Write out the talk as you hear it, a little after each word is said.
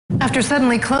After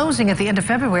suddenly closing at the end of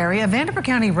February, a Vanderbilt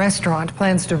County restaurant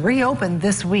plans to reopen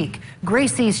this week.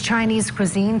 Gracie's Chinese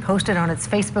Cuisine posted on its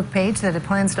Facebook page that it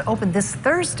plans to open this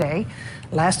Thursday.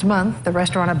 Last month, the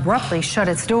restaurant abruptly shut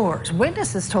its doors.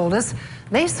 Witnesses told us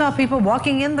they saw people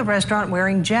walking in the restaurant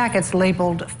wearing jackets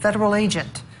labeled federal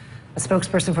agent. A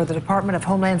spokesperson for the Department of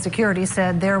Homeland Security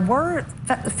said there were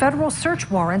federal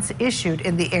search warrants issued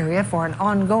in the area for an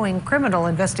ongoing criminal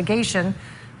investigation,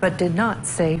 but did not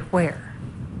say where.